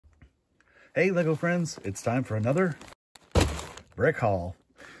Hey Lego friends, it's time for another brick haul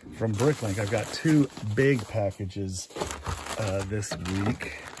from Bricklink. I've got two big packages this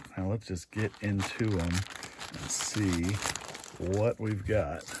week. Now let's just get into them and see what we've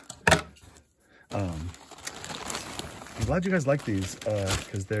got. I'm glad you guys like these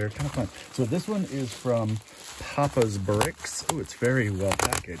because they're kind of fun. So this one is from Papa's Bricks. Oh, it's very well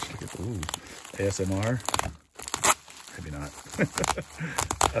packaged. Look at, ooh, ASMR. Maybe not.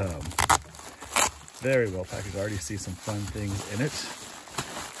 Very well packaged. I already see some fun things in it.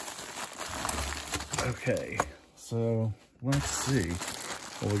 Okay, so let's see.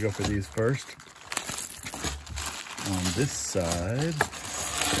 We'll go for these first. On this side,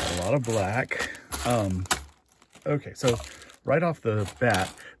 got a lot of black. Okay, so right off the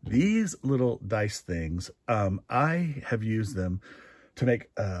bat, these little dice things, I have used them to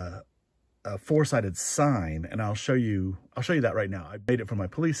make a four-sided sign, and I'll show you that right now. I made it from my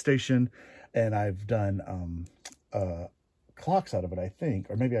police station, and I've done clocks out of it, I think,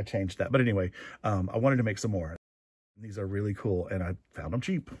 or maybe I changed that. But anyway, I wanted to make some more. These are really cool, and I found them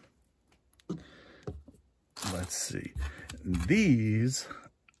cheap. Let's see. These,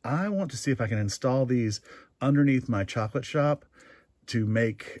 I want to see if I can install these underneath my chocolate shop to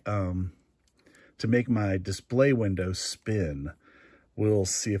make my display window spin. We'll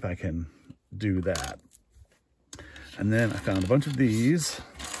see if I can do that. And then I found a bunch of these,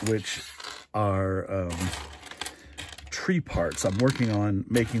 which are tree parts. I'm working on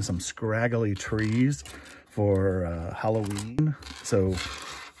making some scraggly trees for Halloween. So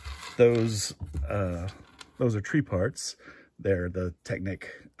those are tree parts. They're the Technic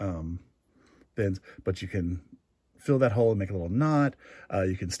bins, but you can fill that hole and make a little knot.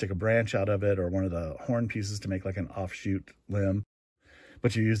 You can stick a branch out of it or one of the horn pieces to make like an offshoot limb.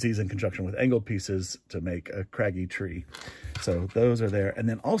 But you use these in conjunction with angled pieces to make a craggy tree. So those are there. And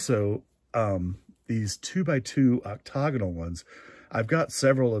then also these 2x2 octagonal ones. I've got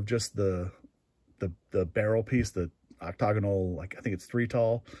several of just the barrel piece, the octagonal, like I think it's 3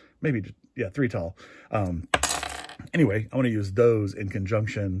 tall, maybe, yeah, 3 tall. Anyway, I want to use those in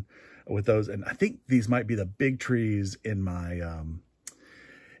conjunction with those. And I think these might be the big trees in my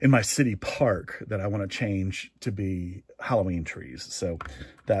city park that I want to change to be Halloween trees. So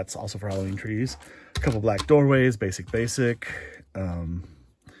that's also for Halloween trees. A couple black doorways, basic.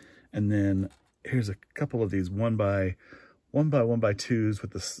 And then here's a couple of these 1x1x2s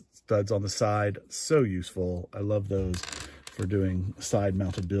with the studs on the side. So useful. I love those for doing side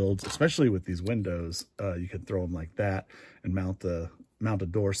mounted builds, especially with these windows. You can throw them like that and mount a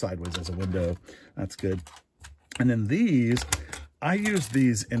door sideways as a window. That's good. And then these, I used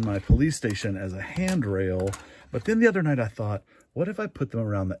these in my police station as a handrail, but then the other night I thought, what if I put them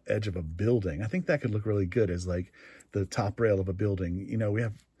around the edge of a building? I think that could look really good as like the top rail of a building. You know, we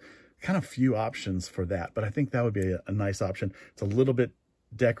have kind of few options for that, but I think that would be a nice option. It's a little bit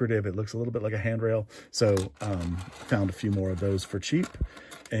decorative. It looks a little bit like a handrail. So found a few more of those for cheap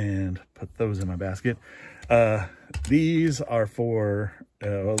and put those in my basket. These are for,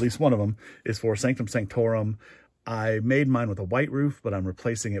 well, at least one of them is for Sanctum Sanctorum. I made mine with a white roof, but I'm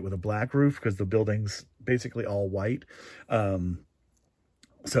replacing it with a black roof because the building's basically all white.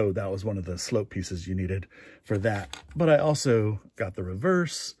 So that was one of the slope pieces you needed for that. But I also got the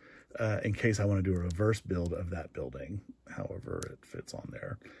reverse in case I want to do a reverse build of that building, however it fits on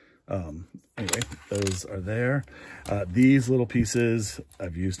there. Anyway, those are there. These little pieces,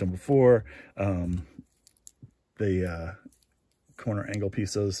 I've used them before. The corner angle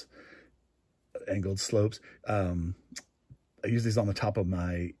pieces, angled slopes. I use these on the top of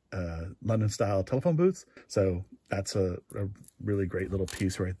my London style telephone booths. So that's a really great little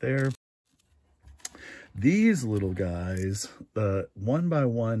piece right there. These little guys, the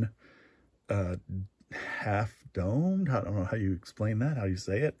 1x1 half domed, I don't know how you explain that, how you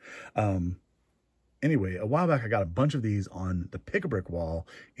say it. Anyway, a while back I got a bunch of these on the pick-a-brick wall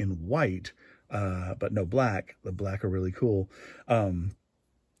in white, but no black. The black are really cool. They're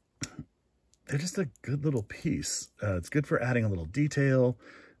just a good little piece. It's good for adding a little detail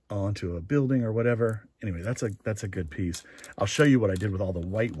onto a building or whatever. Anyway, that's a good piece. I'll show you what I did with all the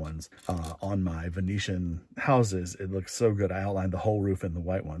white ones on my Venetian houses. It looks so good. I outlined the whole roof in the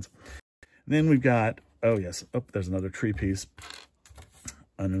white ones. And then we've got, oh yes, oh, there's another tree piece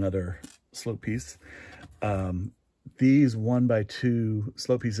and another slope piece. These 1x2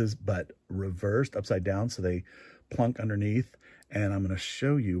 slope pieces, but reversed upside down, so they plunk underneath. And I'm going to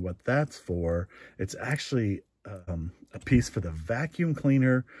show you what that's for. It's actually a piece for the vacuum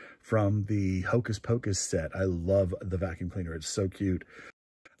cleaner from the Hocus Pocus set. I love the vacuum cleaner. It's so cute.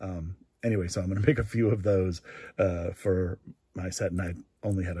 Anyway, so I'm going to make a few of those for my set, and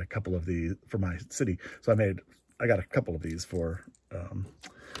only had a couple of these for my city. So I got a couple of these for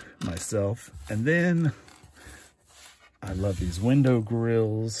myself. And then I love these window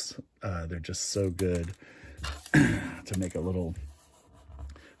grills. They're just so good to make a little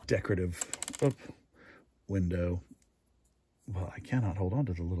decorative window. Well, I cannot hold on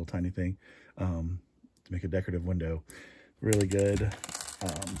to the little tiny thing to make a decorative window. Really good.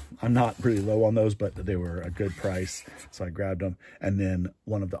 I'm not really low on those, but they were a good price, so I grabbed them. And then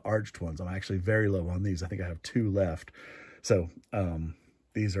one of the arched ones, I'm actually very low on these. I think I have 2 left. So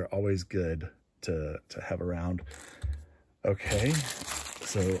these are always good to have around. Okay,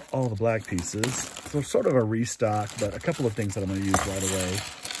 so all the black pieces. So sort of a restock, but a couple of things that I'm going to use right away.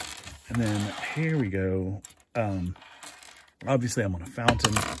 And then here we go. Obviously, I'm on a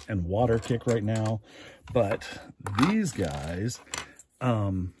fountain and water kick right now, but these guys,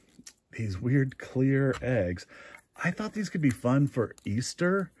 these weird clear eggs, I thought these could be fun for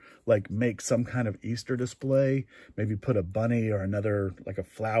Easter, like make some kind of Easter display, maybe put a bunny or another, like a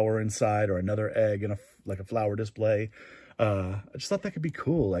flower inside, or another egg in like a flower display. I just thought that could be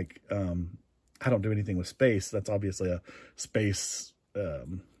cool. Like, I don't do anything with space. That's obviously a space,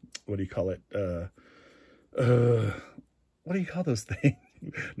 what do you call it? What do you call those things?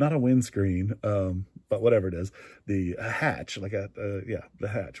 Not a windscreen, but whatever it is. The hatch, like yeah, the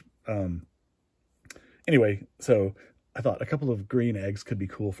hatch. Anyway, so I thought a couple of green eggs could be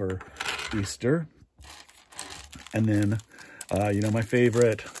cool for Easter. And then, you know, my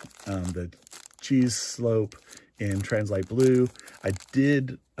favorite, the cheese slope in Translite Blue. I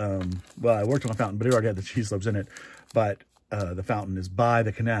did, well, I worked on a fountain, but it already had the cheese slopes in it. But the fountain is by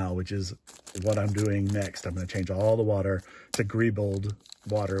the canal, which is what I'm doing next. I'm going to change all the water to Griebold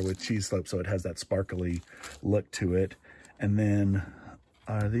water with cheese slope, so it has that sparkly look to it. And then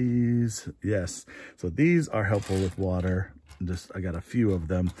are these? Yes. So these are helpful with water. I got a few of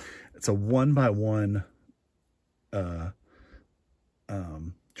them. It's a 1x1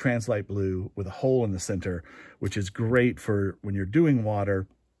 Translite Blue with a hole in the center, which is great for when you're doing water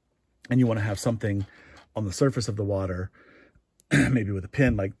and you want to have something on the surface of the water, maybe with a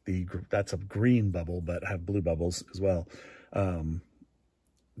pin, like that's a green bubble, but have blue bubbles as well.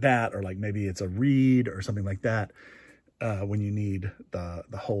 That, or like maybe it's a reed or something like that, when you need the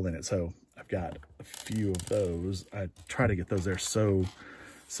hole in it. So I've got a few of those. I try to get those. They're so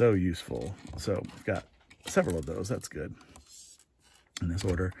useful. So I've got several of those. That's good in this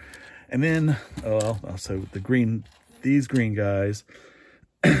order. And then, oh, also these green guys,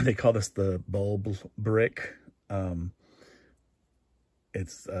 they call this the bulb brick.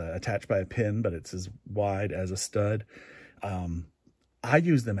 It's attached by a pin, but it's as wide as a stud. I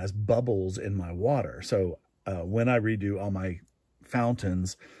use them as bubbles in my water. So when I redo all my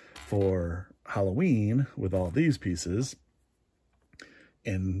fountains for Halloween with all these pieces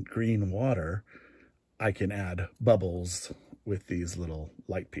in green water, I can add bubbles with these little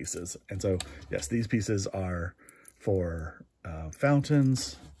light pieces. And so, yes, these pieces are for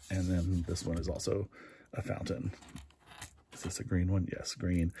fountains. And then this one is also a fountain. Is this a green one? Yes,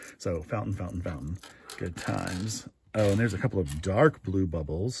 green. So fountain, fountain, fountain. Good times. Oh, and there's a couple of dark blue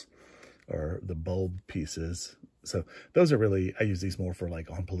bubbles, or the bulb pieces. So those are really, I use these more for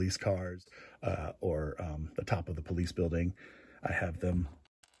like on police cars, or the top of the police building. I have them.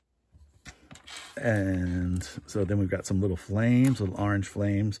 And so then we've got some little flames, little orange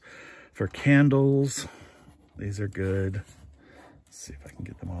flames for candles. These are good. Let's see if I can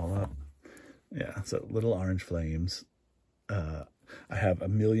get them all up. Yeah, so little orange flames. I have a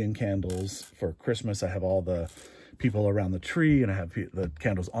million candles for Christmas. I have all the people around the tree, and I have the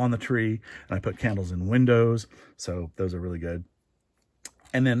candles on the tree, and I put candles in windows. So those are really good.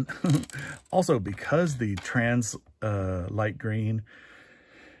 And then also, because the light green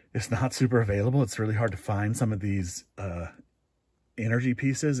is not super available, it's really hard to find some of these energy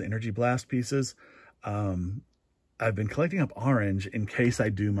blast pieces. I've been collecting up orange in case I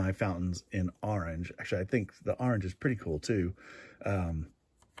do my fountains in orange. Actually, I think the orange is pretty cool too.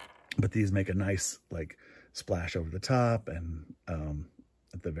 But these make a nice like splash over the top, and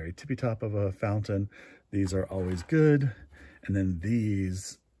at the very tippy top of a fountain. These are always good. And then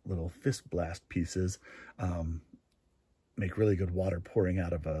these little fist blast pieces make really good water pouring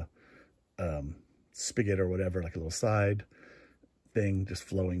out of a spigot or whatever, like a little side thing just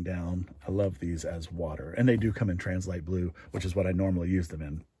flowing down. I love these as water, and they do come in Translite Blue, which is what I normally use them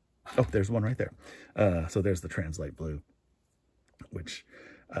in. Oh, there's one right there. So there's the Translite Blue, which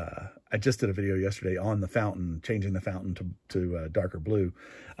I just did a video yesterday on the fountain, changing the fountain to darker blue.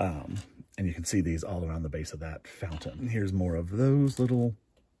 And you can see these all around the base of that fountain. And here's more of those little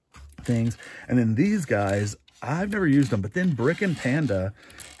things. And then these guys, I've never used them, but then Brick and Panda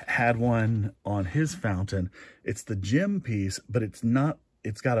had one on his fountain. It's the gem piece, but it's not,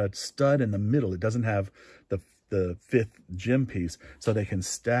 it's got a stud in the middle. It doesn't have the fifth gem piece, so they can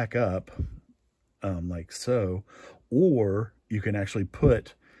stack up like so, or you can actually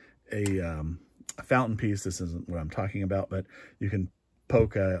put a fountain piece. This isn't what I'm talking about, but you can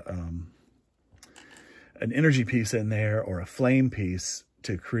poke an energy piece in there or a flame piece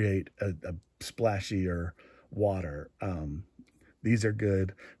to create a splashier water. These are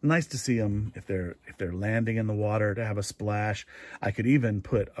good. Nice to see them if they're landing in the water to have a splash. I could even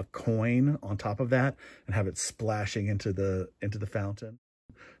put a coin on top of that and have it splashing into the fountain.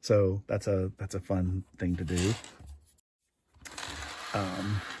 So that's a fun thing to do.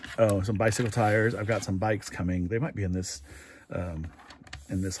 Oh, some bicycle tires. I've got some bikes coming. They might be in this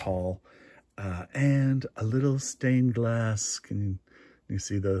haul. And a little stained glass. Can you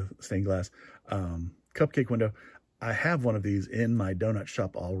see the stained glass cupcake window? I have one of these in my donut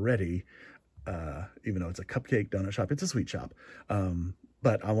shop already, even though it's a cupcake donut shop. It's a sweet shop.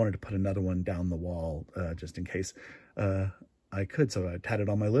 But I wanted to put another one down the wall just in case I could. So I had it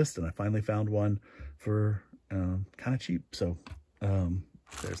on my list, and I finally found one for kind of cheap. So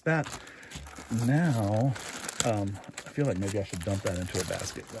there's that. Now, I feel like maybe I should dump that into a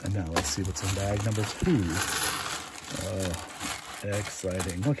basket. And now let's see what's in bag number 2. Oh,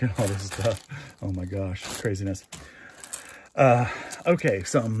 exciting. Look at all this stuff. Oh my gosh, craziness. Okay,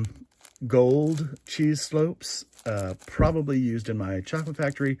 some gold cheese slopes, probably used in my chocolate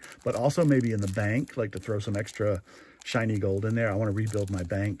factory, but also maybe in the bank, like to throw some extra shiny gold in there. I want to rebuild my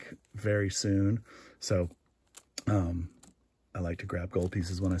bank very soon. So I like to grab gold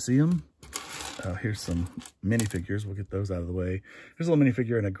pieces when I see them. Here's some minifigures. We'll get those out of the way. Here's a little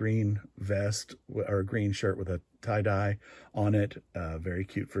minifigure in a green vest or a green shirt with a tie-dye on it. Very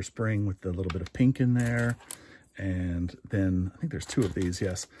cute for spring with a little bit of pink in there. And then I think there's 2 of these,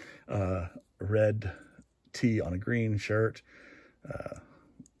 yes. Red tee on a green shirt.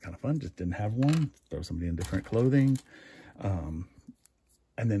 Kind of fun, just didn't have one. Throw somebody in different clothing.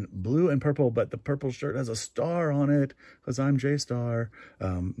 And then blue and purple, but the purple shirt has a star on it because I'm Jstar.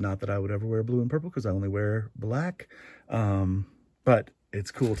 Not that I would ever wear blue and purple because I only wear black. But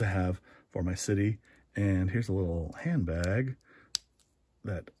it's cool to have for my city. And here's a little handbag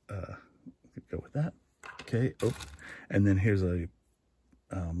that could go with that. Okay. Oh, and then here's a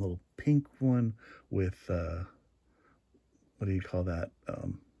little pink one with, what do you call that?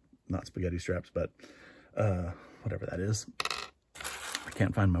 Not spaghetti straps, but whatever that is. I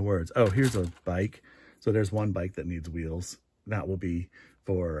can't find my words. Oh, here's a bike. So there's one bike that needs wheels. That will be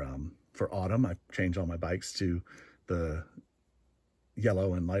for autumn. I changed all my bikes to the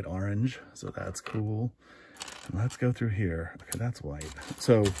yellow and light orange. So that's cool. And let's go through here. Okay, that's white.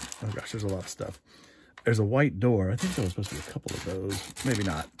 So, oh gosh, there's a lot of stuff. There's a white door. I think there was supposed to be a couple of those. Maybe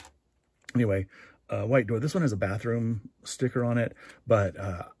not. Anyway, white door. This one has a bathroom sticker on it, but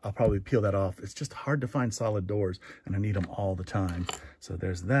I'll probably peel that off. It's just hard to find solid doors, and I need them all the time. So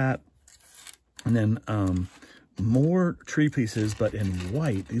there's that. And then more tree pieces, but in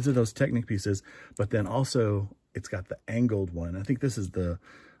white. These are those Technic pieces, but then also it's got the angled one. I think this is the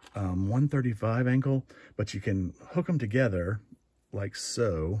 135 angle, but you can hook them together like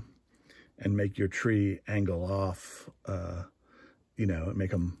so and make your tree angle off, you know,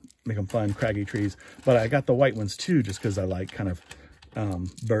 make them fun, craggy trees. But I got the white ones too, just because I like kind of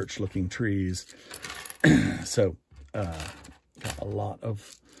birch looking trees. So got a lot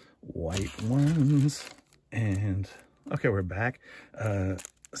of white ones. And okay, we're back.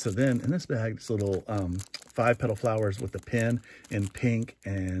 So then in this bag, this little 5-petal flowers with the pin in pink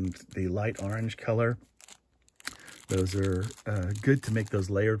and the light orange color. Those are good to make those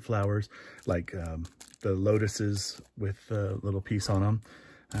layered flowers, like the lotuses with a little piece on them.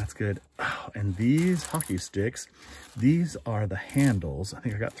 That's good. Oh, and these hockey sticks, these are the handles. I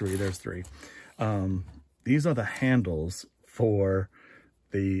think I got 3. There's 3. These are the handles for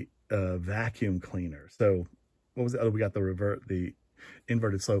the vacuum cleaner. So what was it? Oh, we got the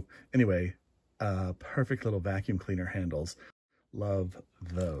inverted slope. Anyway, perfect little vacuum cleaner handles. Love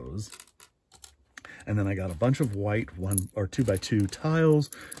those. And then I got a bunch of white 1 or 2x2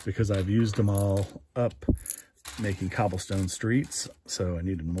 tiles because I've used them all up making cobblestone streets. So I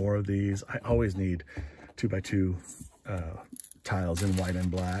needed more of these. I always need 2x2 tiles in white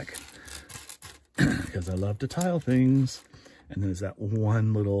and black because I love to tile things. And then there's that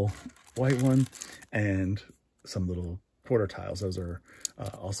one little white one and some little quarter tiles. Those are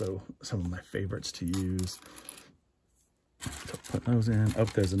also some of my favorites to use. So put those in. Oh,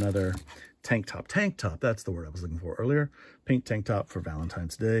 there's another tank top. Tank top, that's the word I was looking for earlier. Pink tank top for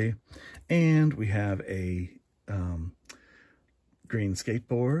Valentine's Day. And we have a green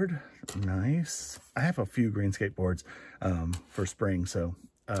skateboard. Nice. I have a few green skateboards for spring, so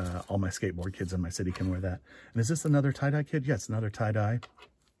all my skateboard kids in my city can wear that. And is this another tie-dye kid? Yes, another tie-dye.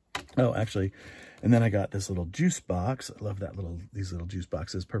 Oh, actually, and then I got this little juice box. I love that these little juice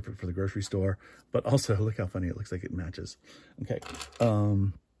boxes, perfect for the grocery store. But also, look how funny it looks like it matches. Okay,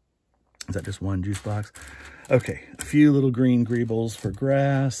 is that just one juice box? Okay, a few little green greebles for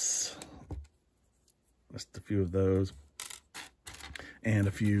grass. Just a few of those. And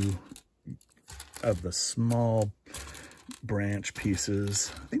a few of the small branch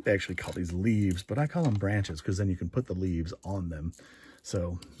pieces. I think they actually call these leaves, but I call them branches because then you can put the leaves on them.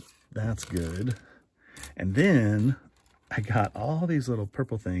 So that's good. And then I got all these little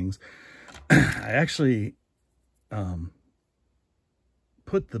purple things. I actually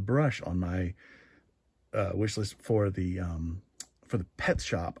put the brush on my wish list for the pet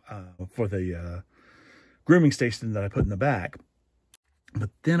shop, for the grooming station that I put in the back. But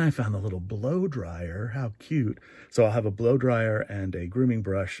then I found a little blow dryer. How cute. So I'll have a blow dryer and a grooming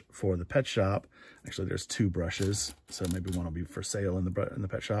brush for the pet shop. Actually, there's two brushes, so maybe one will be for sale in the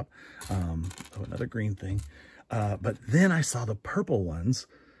pet shop. Oh, another green thing. But then I saw the purple ones.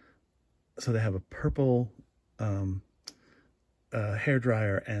 So they have a purple hair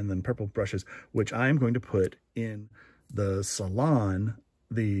dryer and then purple brushes, which I'm going to put in the salon,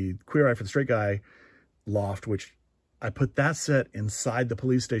 the Queer Eye for the Straight Guy loft, which I put that set inside the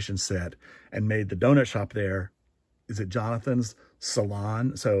police station set and made the donut shop there. Is it Jonathan's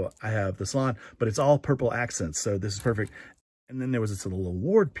salon? So I have the salon, but it's all purple accents. So this is perfect. And then there was this little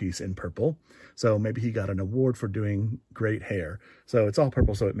award piece in purple. So maybe he got an award for doing great hair. So it's all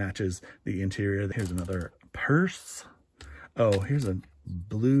purple, so it matches the interior. Here's another purse. Oh, here's a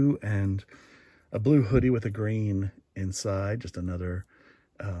blue hoodie with a green inside. Just another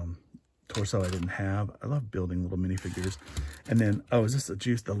torso I didn't have. I love building little minifigures. And then, oh, is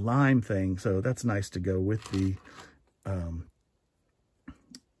this the lime thing? So that's nice to go with the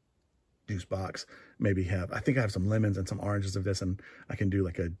juice box. Maybe I think I have some lemons and some oranges of this, and I can do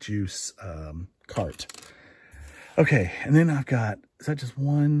like a juice cart. Okay, and then I've got, is that just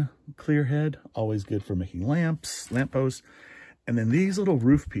one clear head? Always good for making lamp posts. And then these little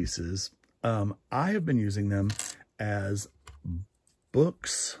roof pieces, I have been using them as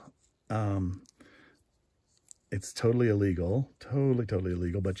books. It's totally illegal, totally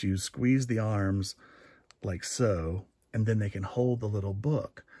illegal, but you squeeze the arms like so, and then they can hold the little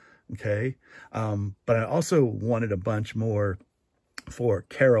book, okay? But I also wanted a bunch more for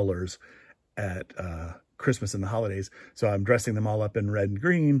carolers at Christmas and the holidays, so I'm dressing them all up in red and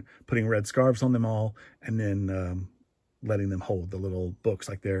green, putting red scarves on them all, and then letting them hold the little books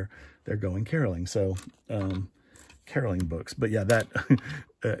like they're going caroling. So, caroling books. But yeah, that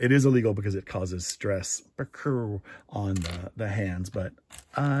it is illegal because it causes stress on the hands, but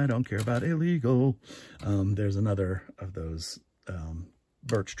I don't care about illegal. There's another of those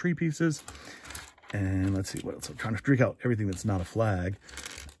birch tree pieces. And let's see what else. I'm trying to streak out everything that's not a flag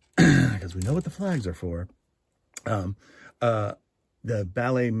because we know what the flags are for. The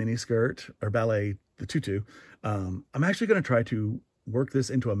ballet miniskirt, or ballet, the tutu. I'm actually going to try to work this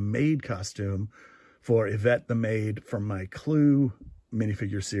into a maid costume for Yvette the maid from my Clue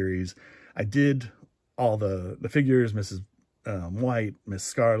minifigure series. I did all the figures, Mrs. White, Miss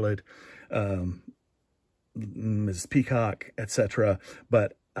Scarlet, Mrs. Peacock, etc.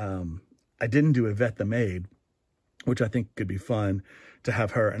 But I didn't do Yvette the maid, which I think could be fun to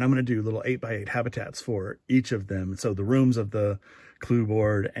have her. And I'm going to do little 8x8 habitats for each of them. So the rooms of the Clue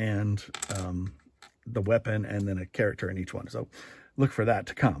board and the weapon, and then a character in each one. So look for that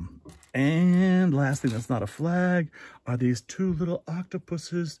to come. And last thing that's not a flag are these two little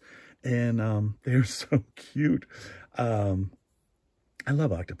octopuses. And they're so cute. I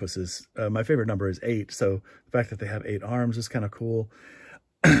love octopuses. My favorite number is 8. So the fact that they have 8 arms is kind of cool.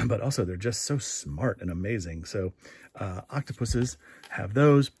 But also they're just so smart and amazing. So octopuses have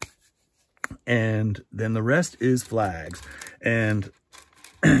those. And then the rest is flags. And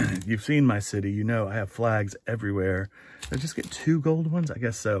you've seen my city, you know I have flags everywhere. I just get 2 gold ones, I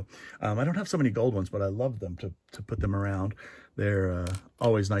guess so. I don't have so many gold ones, but I love them to put them around. They're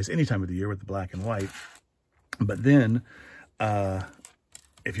always nice any time of the year with the black and white. But then,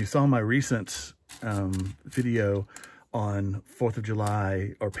 if you saw my recent video on 4th of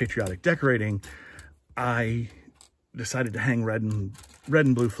July or patriotic decorating, I decided to hang red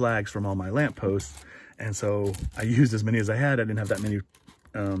and blue flags from all my lampposts. And so I used as many as I had. I didn't have that many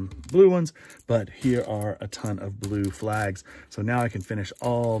blue ones, but here are a ton of blue flags. So now I can finish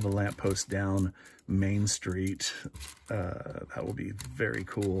all the lampposts down Main Street. That will be very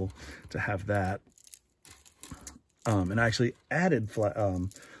cool to have that. And I actually added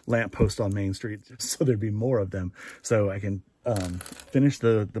lampposts on Main Street so there'd be more of them. So I can finish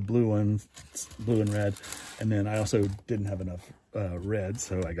the blue ones, blue and red. And then I also didn't have enough red,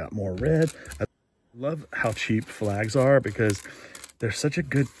 so I got more red. I love how cheap flags are because they're such a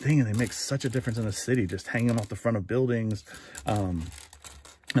good thing and they make such a difference in the city, just hanging them off the front of buildings.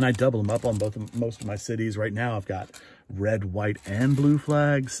 And I double them up on most of my cities. Right now I've got red, white, and blue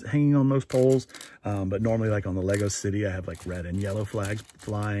flags hanging on most poles. But normally, like on the Lego City, I have like red and yellow flags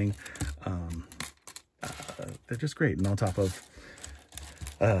flying. They're just great. And on top of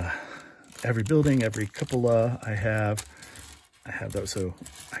every building, every cupola I have those. So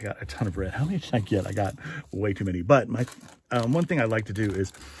I got a ton of red. How many did I get? I got way too many. But my one thing I like to do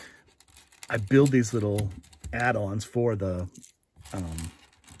is I build these little add-ons for the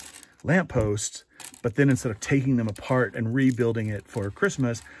lamppost, but then instead of taking them apart and rebuilding it for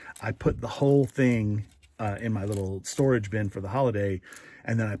Christmas, I put the whole thing in my little storage bin for the holiday,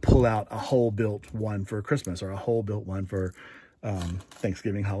 and then I pull out a whole built one for Christmas or a whole built one for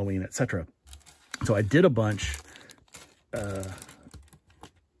Thanksgiving, Halloween, etc. So I did a bunch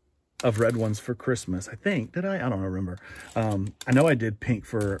of red ones for Christmas, I think. Did I? I don't remember. I know I did pink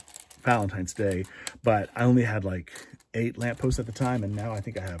for Valentine's Day, but I only had like 8 lampposts at the time, and now I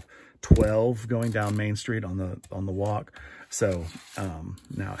think I have 12 going down Main Street on the walk. So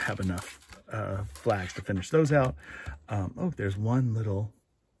now I have enough flags to finish those out. Oh, there's one little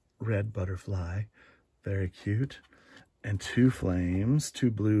red butterfly, very cute, and 2 flames,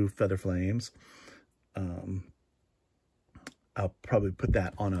 2 blue feather flames. I'll probably put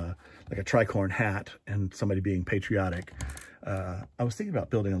that on a tricorn hat and somebody being patriotic. I was thinking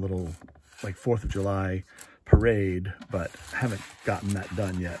about building a little like 4th of July parade, but I haven't gotten that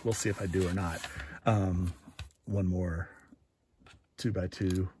done yet. We'll see if I do or not. One more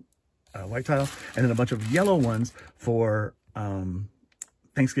 2x2 white tile, and then a bunch of yellow ones for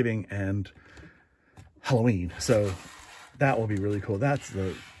Thanksgiving and Halloween. So that will be really cool. That's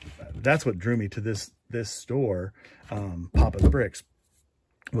what drew me to this store, Papa's Bricks,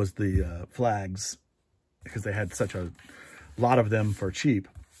 was the flags, because they had such a lot of them for cheap.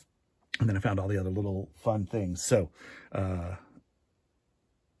 And then I found all the other little fun things. So that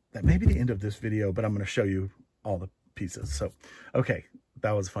may be the end of this video, but I'm going to show you all the pieces. So, okay,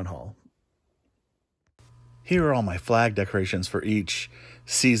 that was a fun haul. Here are all my flag decorations for each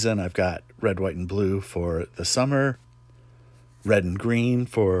season. I've got red, white, and blue for the summer, red and green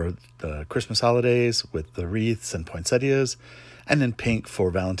for the Christmas holidays with the wreaths and poinsettias, and then pink for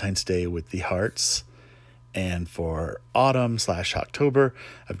Valentine's Day with the hearts. And for autumn/October,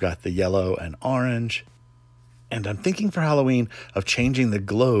 I've got the yellow and orange. And I'm thinking for Halloween of changing the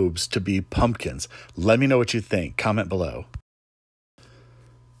globes to be pumpkins. Let me know what you think. Comment below.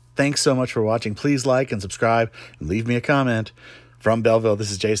 Thanks so much for watching. Please like and subscribe and leave me a comment. From Belleville,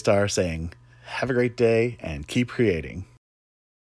 this is Jstar saying, have a great day and keep creating.